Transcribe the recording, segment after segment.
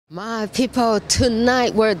My people,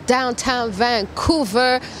 tonight we're downtown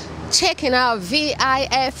Vancouver checking out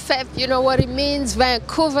VIFF. You know what it means?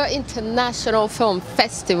 Vancouver International Film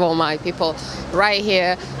Festival, my people. Right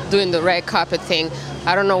here doing the red carpet thing.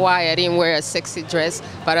 I don't know why I didn't wear a sexy dress,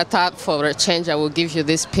 but I thought for a change I will give you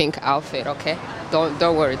this pink outfit, okay? Don't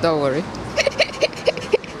worry, don't worry.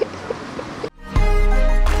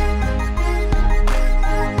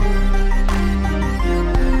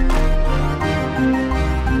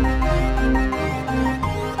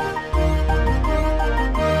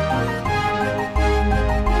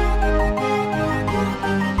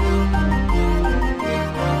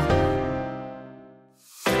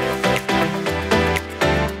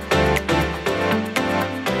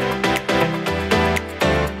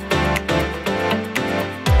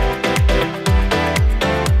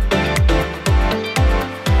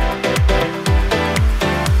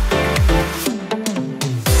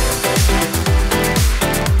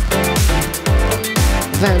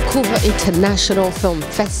 Vancouver International Film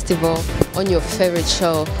Festival on your favorite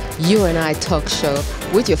show, You and I Talk Show,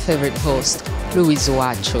 with your favorite host, Louise. Oh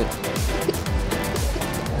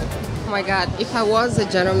my God, if I was a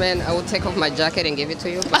gentleman, I would take off my jacket and give it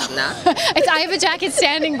to you, but nah. I have a jacket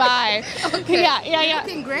standing by. Okay. Yeah. You're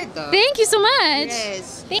looking great though. Thank you so much.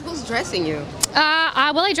 Yes. Who's dressing you?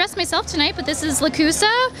 Well, I dressed myself tonight, but this is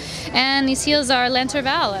Lacusa, and these heels are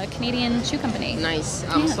Lanterval, a Canadian shoe company. Nice.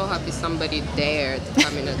 I'm so happy somebody dared to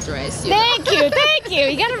come in a dress. Thank you.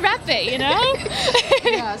 You gotta rep it, you know?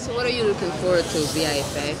 Yeah, so what are you looking forward to,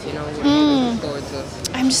 VIFF? You know, what are you looking forward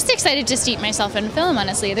to? I'm just excited to steep myself in film,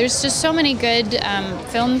 honestly. There's just so many good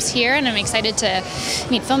films here, and I'm excited to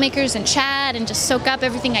meet filmmakers and chat and just soak up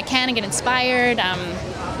everything I can and get inspired.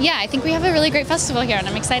 Yeah, I think we have a really great festival here, and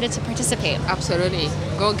I'm excited to participate. Absolutely.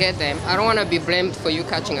 Go get them. I don't want to be blamed for you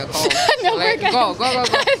catching a cold. No, we're good. Go.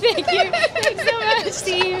 Thank you. Thanks so much,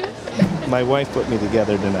 Steve. My wife put me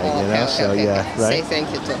together tonight, you know, so yeah, right? Say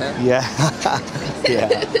thank you to her. Yeah.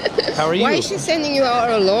 Yeah. How are you? Why is she sending you out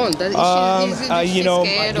alone? You know,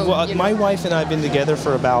 my wife and I have been together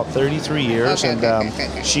for about 33 years,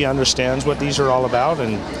 and she understands what these are all about,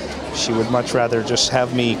 and she would much rather just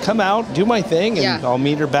have me come out, do my thing, and I'll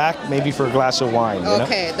meet her back maybe for a glass of wine. You know?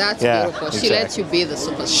 That's beautiful. Exactly. She lets you be the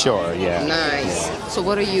superstar. Sure, yeah. Nice. Yeah. So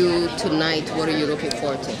what are you looking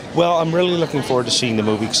forward to? Well, I'm really looking forward to seeing the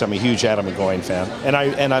movie because I'm a huge Egoyan fan,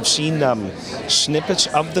 and I've seen snippets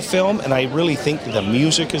of the film, and I really think the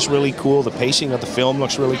music is really cool. The pacing of the film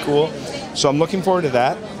looks really cool, so I'm looking forward to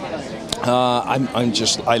that.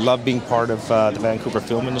 I love being part of the Vancouver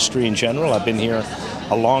film industry in general. I've been here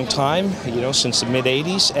a long time, you know, since the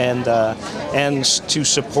mid-'80s, and to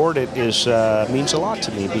support it means a lot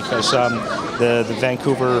to me because the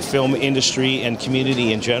Vancouver film industry and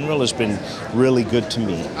community in general has been really good to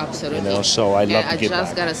me. Absolutely. You know, so I love to give back. I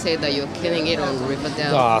just gotta say that you're killing it on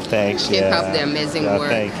Riverdale. Oh, thanks. Keep up the amazing work.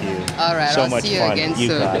 Thank you. All right, so I'll much see you fun. again You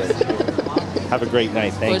soon. got it. Have a great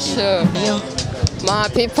night. Thank you. For sure. My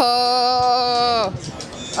people.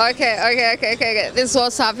 Okay. This is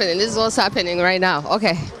what's happening right now.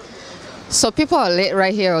 Okay. So people are late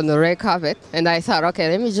right here on the red carpet, and I thought, okay,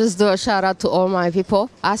 let me just do a shout out to all my people.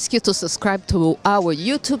 Ask you to subscribe to our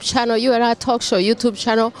YouTube channel, You and I Talk Show YouTube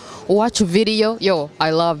channel. Watch video. Yo,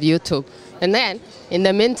 I love YouTube. And then, in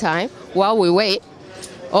the meantime, while we wait,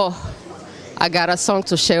 I got a song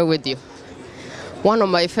to share with you. One of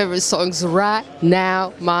my favorite songs right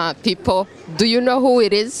now, my people. Do you know who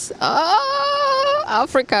it is? Oh,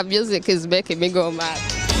 Africa music is making me go mad.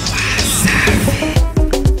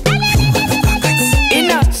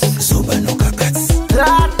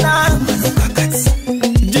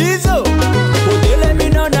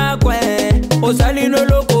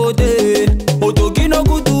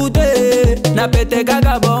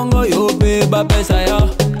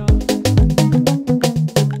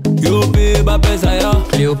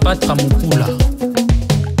 Cleopatra Mukula.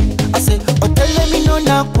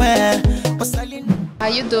 How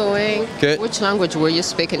you doing? Good. Which language were you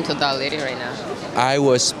speaking to that lady right now? I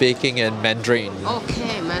was speaking in Mandarin.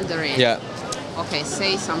 Okay, Mandarin. Yeah. Okay,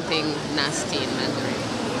 say something nasty in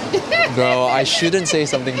Mandarin. No, I shouldn't say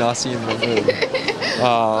something nasty in Mandarin.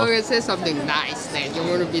 Okay, say something nice then. You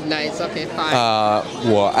want to be nice. Okay, fine.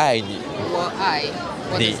 我爱你.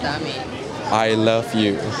 What does that mean? I love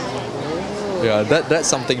you. Yeah, that's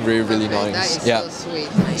something really, really nice. That is so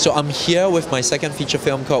sweet. So I'm here with my second feature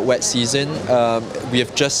film called Wet Season. We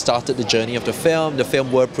have just started the journey of the film. The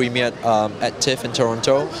film will premiered at TIFF in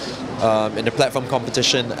Toronto in the platform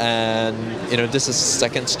competition, and you know, this is the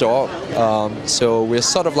second stop. So we're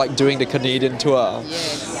sort of like doing the Canadian tour.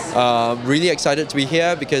 Yes. Really excited to be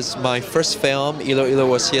here because my first film, Ilo Ilo,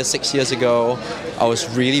 was here 6 years ago. I was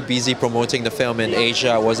really busy promoting the film in Asia.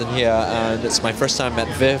 I wasn't here, and it's my first time at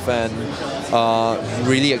VIFF, and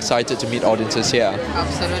really excited to meet audiences here.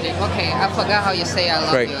 Absolutely. Okay, I forgot how you say I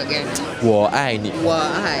love Great. you again. 我爱你. 我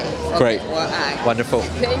爱. Okay, Great. 我爱. Wonderful.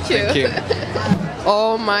 Thank you. Thank you.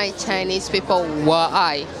 All my Chinese people, 我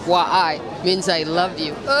爱 means I love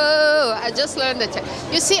you. Oh, I just learned that.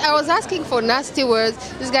 You see, I was asking for nasty words.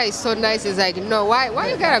 This guy is so nice. He's like, no, why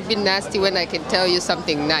you gotta be nasty when I can tell you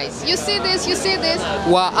something nice? You see this?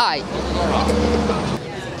 我爱.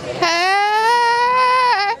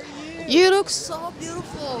 Hey, you look so beautiful.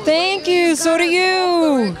 Thank you. So do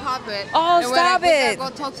you. Oh, And stop when it. I go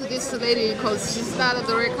talk to this lady because she's not on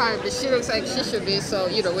the red carpet, but she looks like she should be. So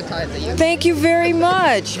we're talking to you. Thank you very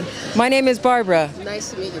much. My name is Barbara. Nice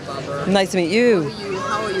to meet you, Barbara. Nice to meet you.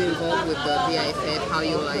 How are you involved with the VIFF? How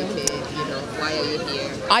you like it? Why are you here?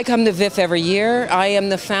 I come to VIFF every year. I am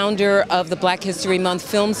the founder of the Black History Month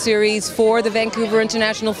film series for the Vancouver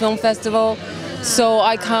International Film Festival. So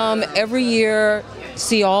I come every year,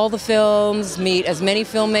 see all the films, meet as many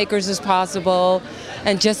filmmakers as possible,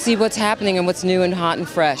 and just see what's happening and what's new and hot and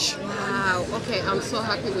fresh. Wow. Okay, I'm so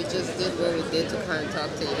happy we just did what we did to kind of talk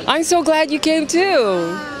to you. I'm so glad you came too.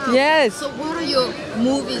 Wow. Yes. So what are your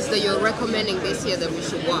movies that you're recommending this year that we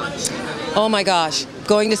should watch? Oh my gosh,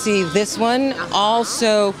 going to see this one,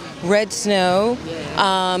 also Red Snow.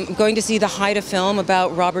 Going to see the Haida film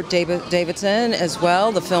about Robert Davidson as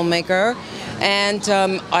well, the filmmaker. And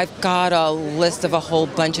I've got a list of a whole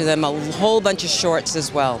bunch of them, a whole bunch of shorts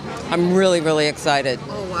as well. I'm really, really excited.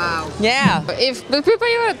 Oh, wow. Yeah. If the people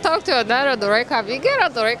you want to talk to are not on the red carpet, you get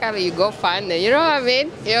on the red carpet, you go find them. You know what I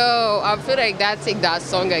mean? Yo, I feel like dancing that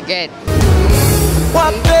song again.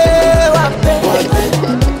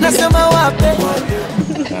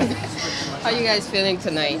 How you guys feeling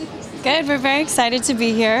tonight? Good, we're very excited to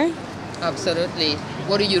be here. Absolutely.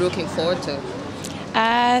 What are you looking forward to?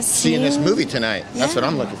 Seeing this movie tonight. That's what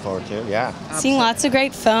I'm looking forward to, yeah. Seeing lots of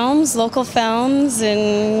great films, local films,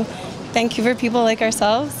 and Vancouver people like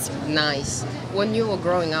ourselves. Nice. When you were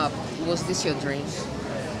growing up, was this your dream?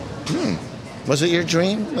 Was it your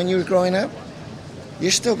dream when you were growing up?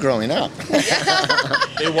 You're still growing up.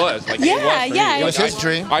 It was. Like, Yeah, it was for yeah. me. It was his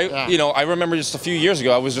dream. I remember just a few years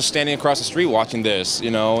ago, I was just standing across the street watching this,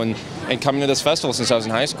 and coming to this festival since I was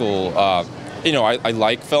in high school. I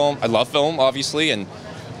like film. I love film, obviously, and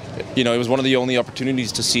it was one of the only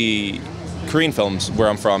opportunities to see Korean films where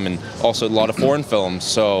I'm from, and also a lot of foreign films.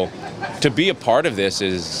 So to be a part of this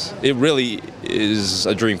it really is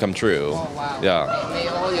a dream come true. Oh, wow. Yeah. May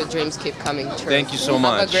all your dreams keep coming true. Thank you so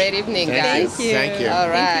much. Have a great evening, guys. Thank you. Thank you. All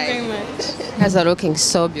right. Thank you very much. You guys are looking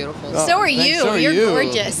so beautiful. So are you. So are You're you.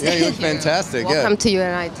 gorgeous. Yeah, you look fantastic. Welcome to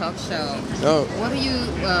UNI Talk Show. Oh. What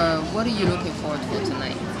are you looking forward to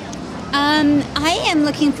tonight? I am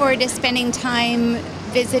looking forward to spending time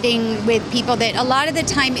visiting with people that a lot of the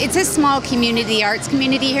time, it's a small community, arts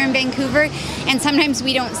community here in Vancouver, and sometimes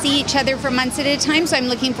we don't see each other for months at a time, so I'm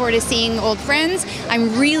looking forward to seeing old friends.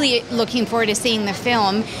 I'm really looking forward to seeing the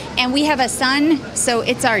film, and we have a son, so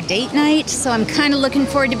it's our date night, so I'm kind of looking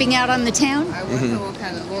forward to being out on the town. I wonder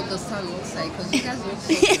what the sun looks like, because you guys look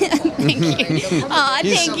so beautiful. Thank you. Aw,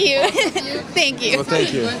 thank you. Thank you. Well,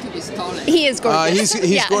 thank you. Going to be stalling. He is gorgeous.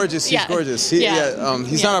 He's Yeah. gorgeous. He's Yeah. gorgeous. He's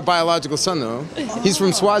Yeah. not our biological son though. He's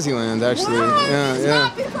from Swaziland, actually. Yeah.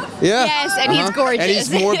 Yes, and he's gorgeous. And he's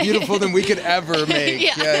more beautiful than we could ever make.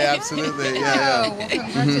 Yeah. Absolutely. Oh, well,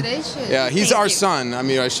 congratulations. Yeah, he's Thank our you. son. I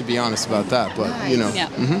mean, I should be honest about that, but Nice. Yeah.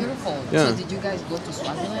 Beautiful. Yeah. So did you guys go to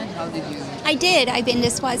Swaziland? How did you? I did. I've been to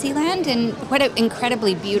Swaziland, and what an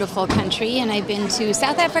incredibly beautiful country. And I've been to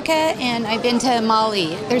South Africa, and I've been to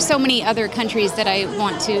Mali. There's so many other countries that I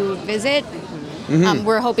want to visit.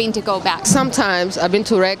 We're hoping to go back. Sometimes I've been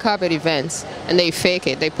to red carpet events and they fake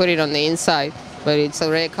it. They put it on the inside, but it's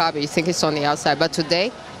a red carpet. You think it's on the outside, but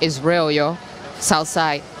today is real, yo.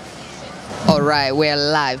 Southside. All right, we're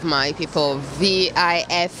live, my people.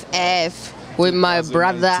 VIFF with my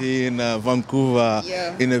brother. In Vancouver,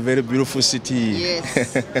 Yeah. in a very beautiful city.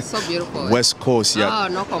 Yes, so beautiful. West Coast, yeah. Oh,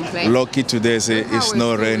 no complaint. Lucky today, say Look how it's we're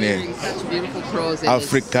not still raining. wearing such beautiful clothes and it's-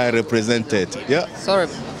 Africa represented. Yeah. Sorry.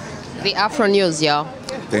 The Afro News, y'all.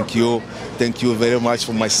 Thank you. Thank you very much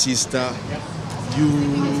for my sister. You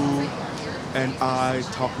and I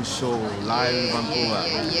talking show live in Vancouver.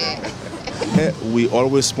 Yeah. We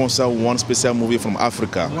always sponsor one special movie from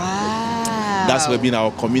Africa. Wow. That's been our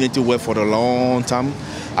community work for a long time.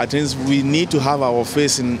 I think we need to have our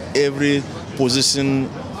face in every position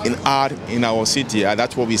in art in our city, and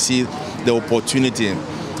that's what we see the opportunity.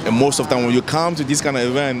 And most of the time when you come to this kind of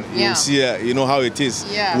event, you see, you know how it is.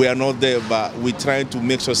 Yeah. We are not there, but we try to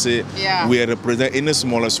make sure say we represent in the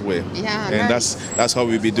smallest way. Yeah, and nice. that's how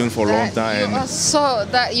we've been doing for a long time.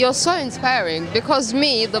 You're so inspiring, because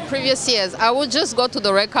me, the previous years, I would just go to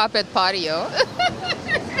the red carpet party.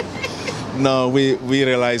 No, we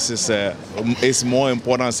realize it's more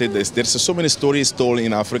important to say this. There's so many stories told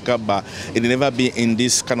in Africa, but it never been in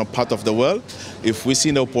this kind of part of the world. If we see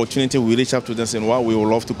the opportunity, we reach out to them and say, well, we would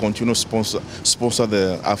love to continue sponsor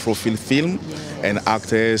the Afrophil film and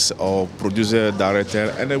actors or producer,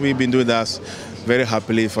 director. And then we've been doing that very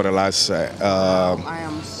happily for the last... I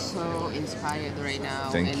am so inspired right now.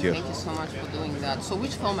 Thank you. Thank you so much for doing that. So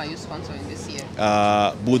which film are you sponsoring this year?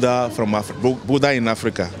 Buddha in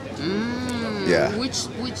Africa. Yeah. Which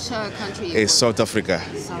country? It's South Africa.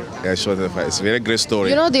 Yeah, South Africa. It's a very great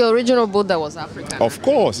story. You know, the original Buddha was African. Of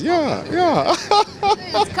course, yeah.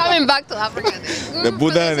 It's coming back to Africa. The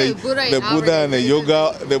Buddha and the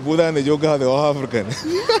yoga, they're all African.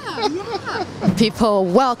 People,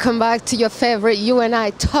 welcome back to your favorite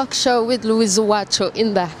UNI talk show with Louise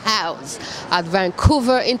in the house at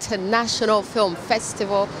Vancouver International Film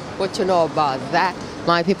Festival. What you know about that?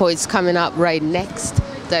 My people, it's coming up right next.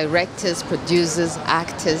 Directors, producers,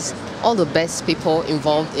 actors, all the best people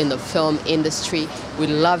involved in the film industry. We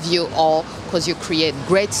love you all because you create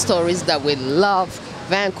great stories that we love.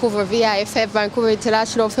 Vancouver VIFF, Vancouver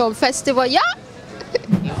International Film Festival, yeah?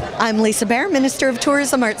 I'm Lisa Beare, Minister of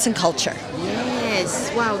Tourism, Arts and Culture. Yes,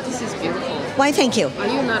 wow, this is beautiful. Why, thank you. Are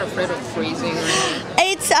you not afraid of freezing?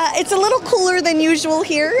 It's a little cooler than usual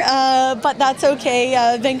here, but that's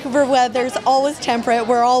okay. Vancouver weather's always temperate.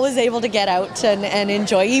 We're always able to get out and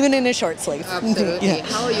enjoy, even in a short sleeve. Absolutely.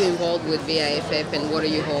 How are you involved with VIFF, and what are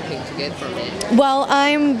you hoping to get from it? Well,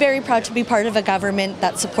 I'm very proud to be part of a government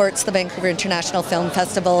that supports the Vancouver International Film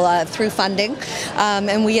Festival through funding,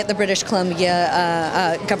 and we at the British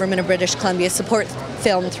Columbia, Government of British Columbia, support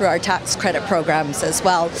film through our tax credit programs as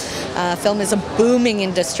well. Film is a booming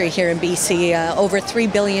industry here in BC, over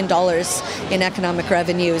 $3 billion in economic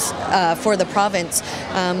revenues for the province.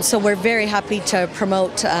 So we're very happy to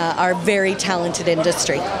promote our very talented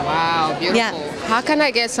industry. Wow, beautiful. Yeah. How can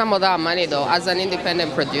I get some of that money though, as an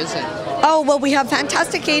independent producer? Oh, well, we have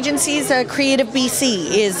fantastic agencies. Creative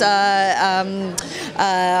BC is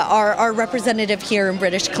our representative here in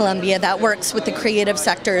British Columbia that works with the creative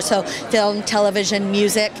sector, so film, television,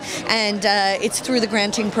 music, and it's through the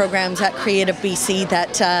granting programs at Creative BC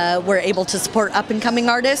that we're able to support up-and-coming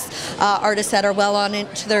artists, artists that are well on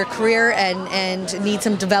into their career and need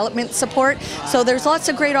some development support. So there's lots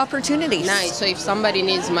of great opportunities. Nice. So if somebody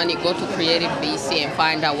needs money, go to Creative BC and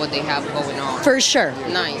find out what they have going on. For sure.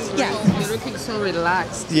 Nice. Yeah. You're looking so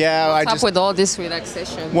relaxed. Yeah, What's up with all this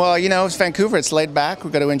relaxation? Well, you know, it's Vancouver. It's laid back.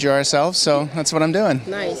 We've got to enjoy ourselves, so that's what I'm doing.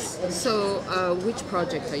 Nice. So, which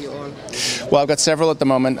project are you on? Well, I've got several at the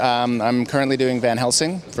moment. I'm currently doing Van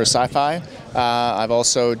Helsing for Sci-Fi. I've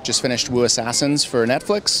also just finished Wu Assassins for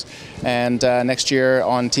Netflix, and next year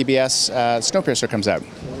on TBS, Snowpiercer comes out.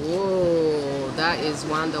 Whoa, that is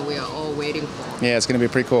one that we are all waiting for. Yeah, it's going to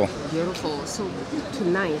be pretty cool. Beautiful. So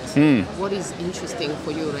tonight, what is interesting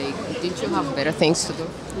for you? Like, didn't you have better things to do?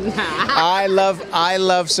 I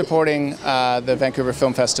love supporting the Vancouver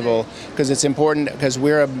Film Festival because it's important, because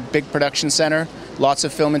we're a big production center. Lots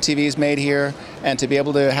of film and TV is made here, and to be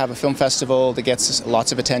able to have a film festival that gets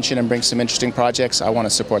lots of attention and brings some interesting projects, I want to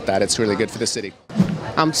support that. It's really good for the city.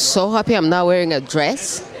 I'm so happy I'm not wearing a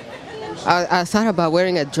dress. I thought about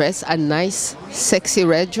wearing a dress, a nice, sexy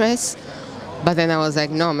red dress, but then I was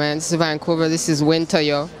like, no man, this is Vancouver, this is winter,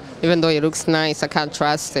 yo. Even though it looks nice, I can't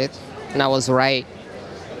trust it. And I was right.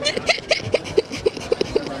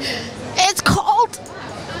 It's cold!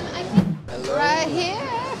 Right here.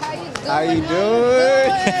 How you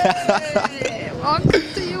doing? Welcome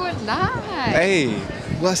to you and I. Hey,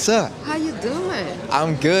 what's up? How you doing?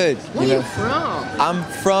 I'm good. Where you from? I'm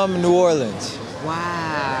from New Orleans.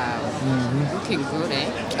 Wow. Looking good, eh?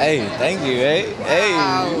 Hey, thank you, eh?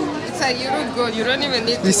 Wow. It's like you look good. You don't even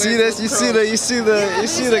need to You see wear this? good You see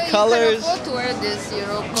clothes. the colors? You can afford to wear this,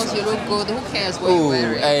 because you look good. Who cares what you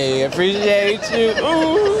wear? Hey, appreciate you.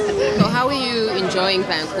 Ooh. So how are you enjoying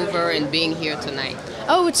Vancouver and being here tonight?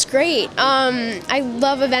 Oh, it's great. I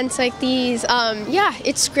love events like these. Yeah,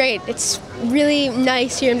 it's great. It's really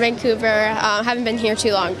nice here in Vancouver. Haven't been here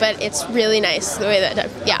too long, but it's really nice the way that,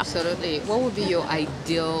 yeah. Absolutely. What would be your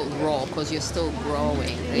ideal role? Because you're still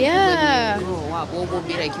growing. Like, Yeah. When you grow up, what would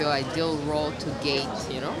be like your ideal role to gate,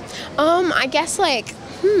 you know? I guess like,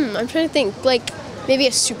 I'm trying to think. Like, maybe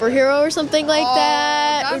a superhero or something like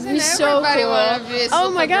that. It'd be so cool. Be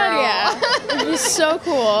Oh my god, yeah. It'd be so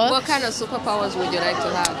cool. What kind of superpowers would you like to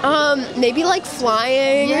have? Maybe like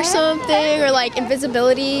flying or something, or like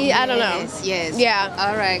invisibility. I don't know. Yes. Yeah.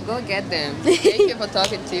 All right, go get them. Thank you for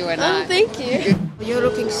talking to you and I. Oh, thank you. You're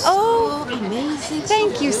looking so amazing.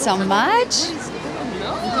 Thank you so much.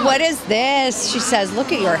 What is this? She says,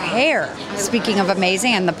 look at your hair. Speaking of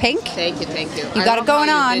amazing, and the pink. Thank you, thank you. You got it going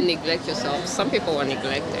on. You didn't neglect yourself. Some people are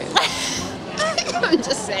neglected. I'm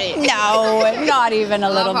just saying. No, not even a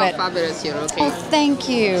little Love bit. how fabulous you're looking. Oh, thank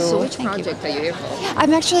you. So which project are you here for?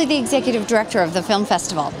 I'm actually the executive director of the film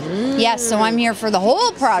festival. Yes, so I'm here for the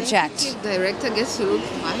whole project. Executive director gets to look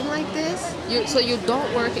fine like this? So you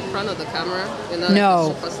don't work in front of the camera? You're not No.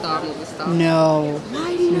 like a superstar, movie star? No.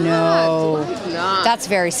 Why not? No. Why not? That's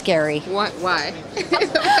very scary. Why?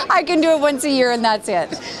 I can do it once a year and that's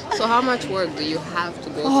it. So how much work do you have to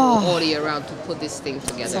go through all year round to put this thing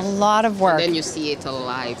together? It's a lot of work. And then you see it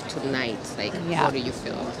alive tonight. Like, Yeah. how do you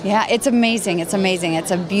feel? Yeah, it's amazing. It's amazing.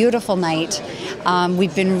 It's a beautiful night.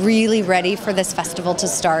 We've been really ready for this festival to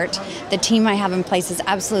start. The team I have in place is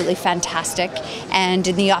absolutely fantastic. And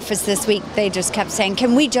in the office this week, they just kept saying,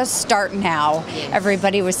 can we just start now?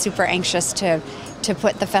 Everybody was super anxious to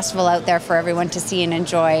put the festival out there for everyone to see and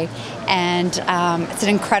enjoy. And it's an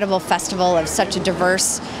incredible festival of such a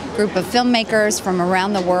diverse group of filmmakers from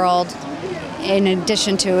around the world, in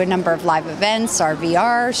addition to a number of live events, our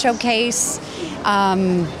VR showcase,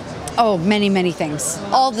 many, many things.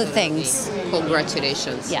 All the things.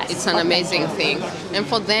 Congratulations. Yes. It's an amazing thing. And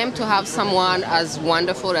for them to have someone as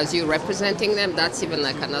wonderful as you representing them, that's even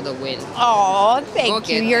like another win. Oh, thank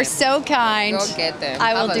you. You're them. so kind. Go get them.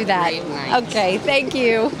 I will Have a do that. great night. Okay, thank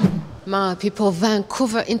you. My people,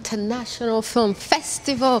 Vancouver International Film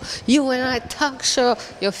Festival, You and I talk show,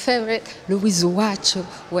 your favorite Louise UWACU.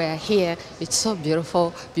 We're here. It's so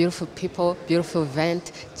beautiful, beautiful people, beautiful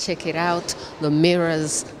event. Check it out. The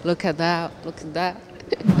mirrors. Look at that. Look at that.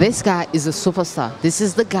 This guy is a superstar. This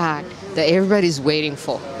is the guy that everybody's waiting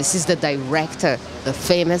for. This is the director, the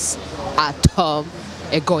famous Tom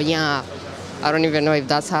Egoyan. I don't even know if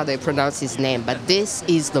that's how they pronounce his name, but this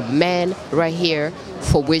is the man right here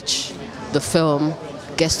for which the film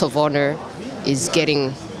Guest of Honor is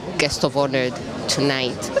getting Guest of Honored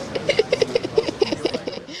tonight.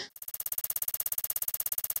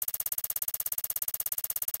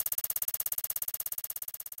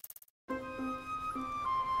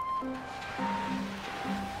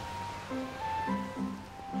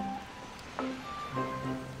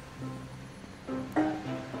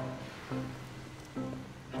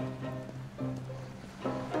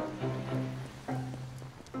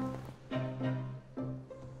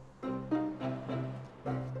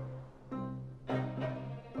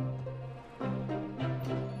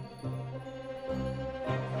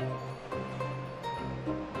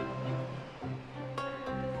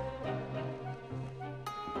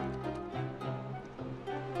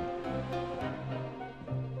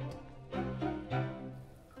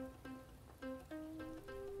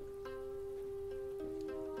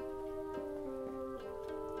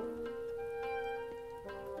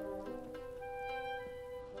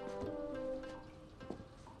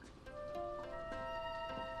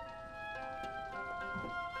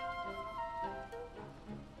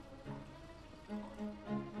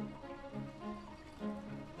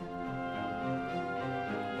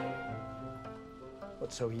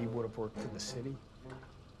 So he would have worked for the city?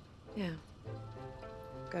 Yeah.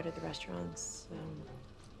 Go to the restaurants,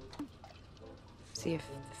 see if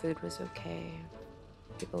the food was okay.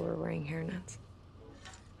 People were wearing hairnets.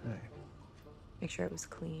 Right. Make sure it was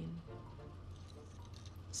clean.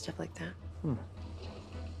 Stuff like that. Hmm.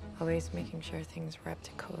 Always making sure things were up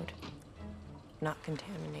to code, not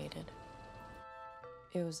contaminated.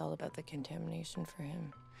 It was all about the contamination for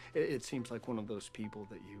him. It seems like one of those people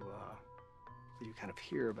that you kind of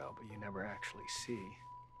hear about, but you never actually see.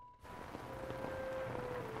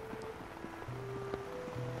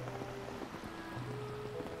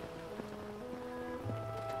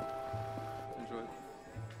 Enjoy.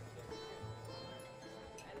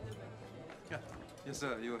 Yeah. Yes,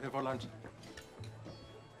 sir. You're here for lunch.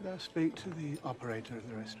 Could I speak to the operator of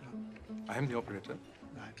the restaurant? I am the operator.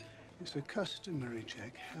 Right. It's a customary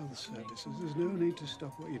check, health services. There's no need to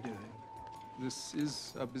stop what you're doing. This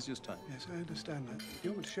is our busiest time. Yes, I understand that. Do you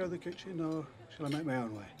want me to show the kitchen, or shall I make my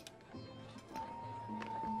own way?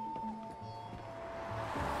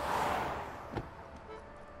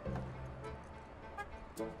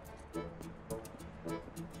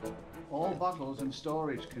 All bottles and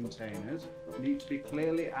storage containers need to be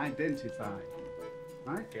clearly identified.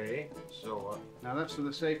 right? Okay, so... Now that's for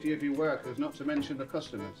the safety of your workers, not to mention the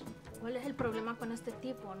customers. ¿Cuál es el problema con este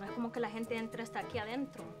tipo? No es como que la gente entre hasta aquí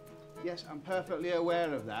adentro. Yes, I'm perfectly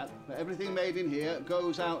aware of that, but everything made in here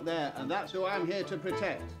goes out there, and that's who I'm here to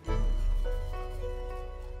protect.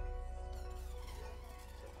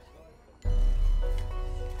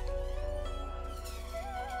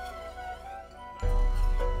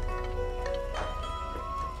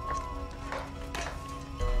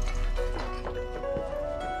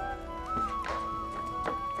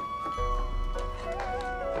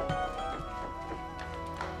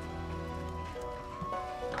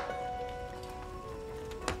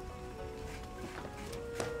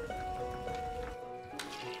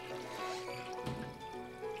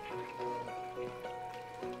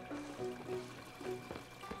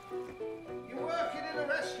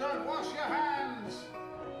 Wash your hands!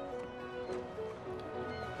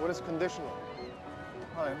 What is conditional?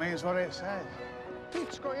 Well, it means what it says.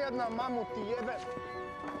 Pičko jedna, mamu ti jebe.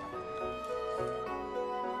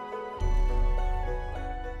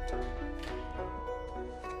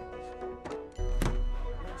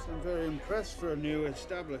 Yes, I'm very impressed for a new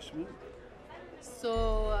establishment.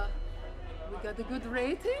 So, we got a good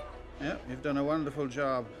rating? Yeah, you've done a wonderful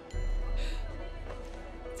job.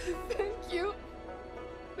 Thank you.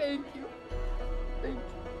 Thank you. Thank you.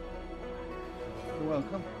 You're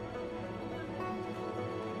welcome.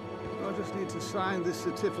 I'll just need to sign this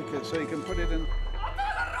certificate so you can put it in.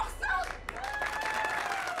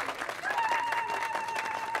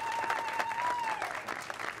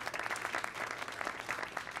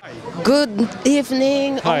 Good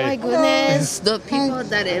evening. Hi. Oh my goodness. The people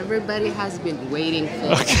that everybody has been waiting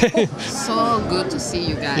for. Okay. So good to see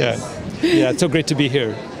you guys. Yeah, it's so great to be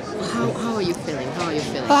here. How are you feeling? How are you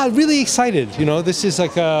feeling? Really excited. You know, this is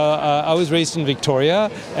like I was raised in Victoria,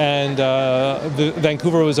 and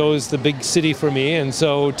Vancouver was always the big city for me, and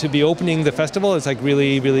so to be opening the festival is like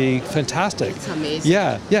really, really fantastic. It's amazing.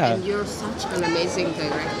 Yeah, yeah. And you're such an amazing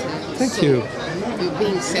director. Thank you. You're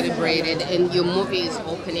being celebrated, and your movie is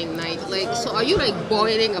opening night. Like, so are you like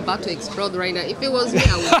boiling, about to explode right now? If it was me,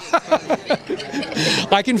 I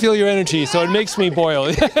would. I can feel your energy, so it makes me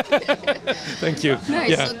boil. Thank you. Nice.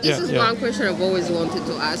 Yeah, So this is one question I've always wanted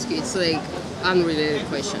to ask you. It's like unrelated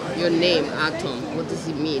question. Your name, Atom. What does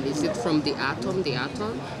it mean? Is it from the atom? The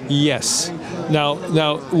atom? Yes.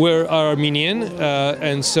 Now we're Armenian,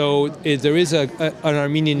 and so there is an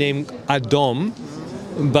Armenian name Adom.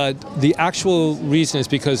 But the actual reason is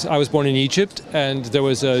because I was born in Egypt, and there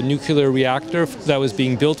was a nuclear reactor that was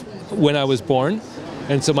being built when I was born,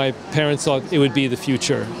 and so my parents thought it would be the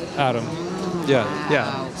future atom. Yeah,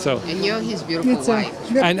 yeah. So. And you're his beautiful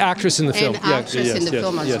wife. And actress in the film. And actress in the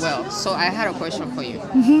film as well. So I had a question for you.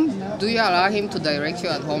 Do you allow him to direct you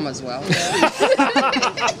at home as well?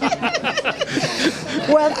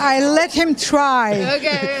 Well, I let him try.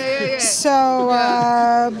 Okay, yeah. So,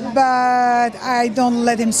 but I don't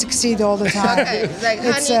let him succeed all the time. Okay. It's like,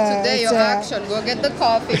 honey, today your action. Go get the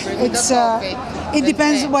coffee. Bring me the coffee. It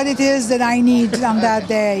depends what it is that I need on that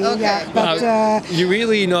day. Okay. Yeah, but you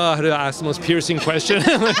really know how to ask the most piercing question.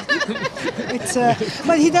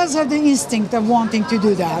 but he does have the instinct of wanting to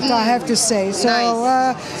do that, I have to say. So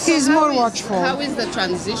Nice. he's more watchful. How is the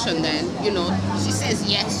transition then? You know, she says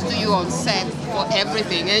yes to you on set for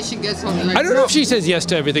everything, and she gets home like. I don't know if she says yes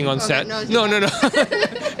to everything on set. No. No. No.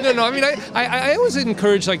 I mean, I always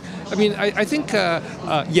encourage, like, I mean, I think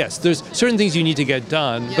yes, there's certain things you need to get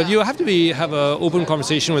done, but you have to have an open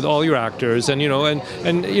conversation with all your actors, and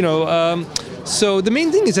so the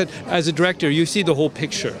main thing is that as a director, you see the whole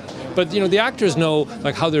picture. But the actors know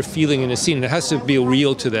like how they're feeling in a scene. It has to be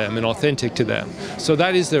real to them and authentic to them. So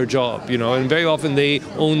that is their job, and very often they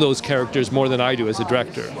own those characters more than I do as a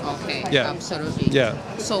director. Okay. Yeah. Absolutely. Yeah.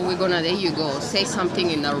 So there you go. Say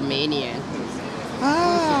something in Armenian.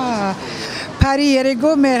 Բարի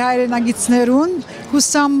երեկո մեր հայրենագիցներուն,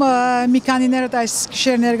 հուսամ մի քանիներդ այս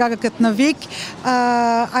գիշեր ներկա կգտնվիք,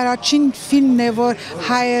 առաջին ֆիլմն է, որ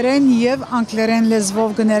հայերեն եւ անգլերեն լեզվով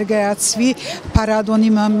կներկայացվի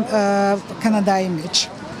Փարադոնի Կանադայի մեջ։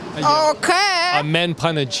 Okay. Amen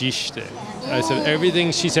panagishte. I said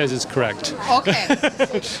everything she says is correct. Okay.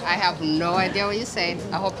 I have no idea what you said.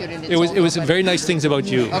 I hope you didn't. It was very nice things about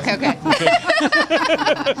you. Okay.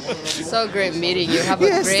 So great meeting you. Have a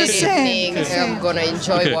great evening. I'm gonna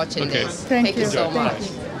enjoy watching this. Thank you so much.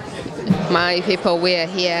 My people, we are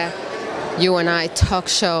here. You and I talk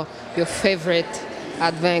show, your favorite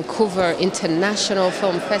at Vancouver International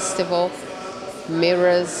Film Festival.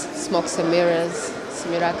 Mirrors, Smokes and Mirrors,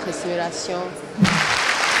 Simulacre, Simulation.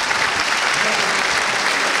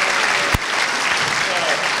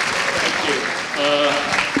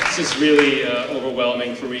 is really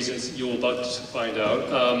overwhelming for reasons you will about to find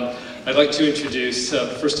out. I'd like to introduce,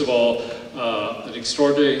 first of all, an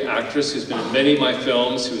extraordinary actress who's been in many of my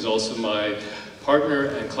films, who's also my partner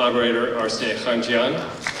and collaborator, Arsinée Khanjian.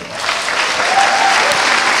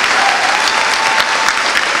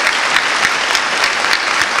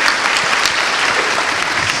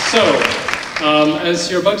 So,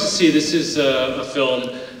 as you're about to see, this is a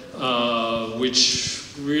film which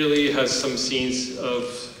really has some scenes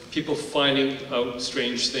of people finding out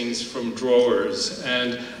strange things from drawers.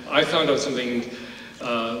 And I found out something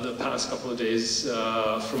the past couple of days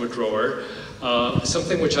from a drawer,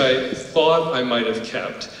 something which I thought I might have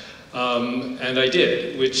kept, and I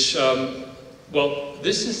did, which, well,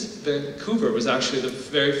 this is Vancouver was actually the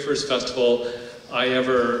very first festival I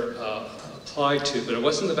ever applied to, but it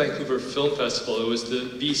wasn't the Vancouver Film Festival, it was the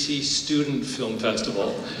BC Student Film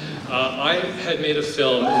Festival. I had made a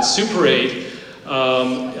film in Super 8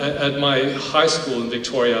 at my high school in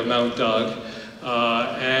Victoria, Mount Doug,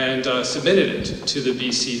 and submitted it to the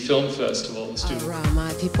BC Film Festival. All right,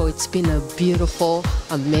 my people, it's been a beautiful,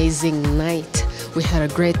 amazing night. We had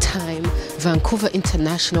a great time. Vancouver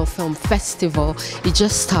International Film Festival, it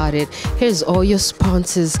just started. Here's all your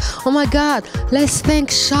sponsors. Oh my God, let's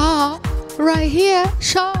thank Shaw right here.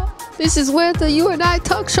 Shaw, this is where the You and I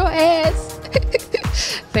Talk Show is.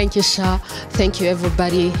 Thank you, Shaw. Thank you,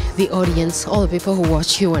 everybody, the audience, all the people who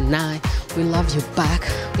watch You and I. We love you back.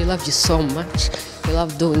 We love you so much. We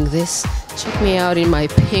love doing this. Check me out in my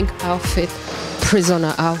pink outfit,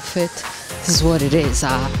 prisoner outfit. This is what it is.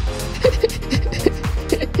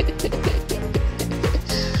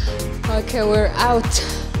 Okay, we're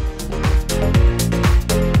out.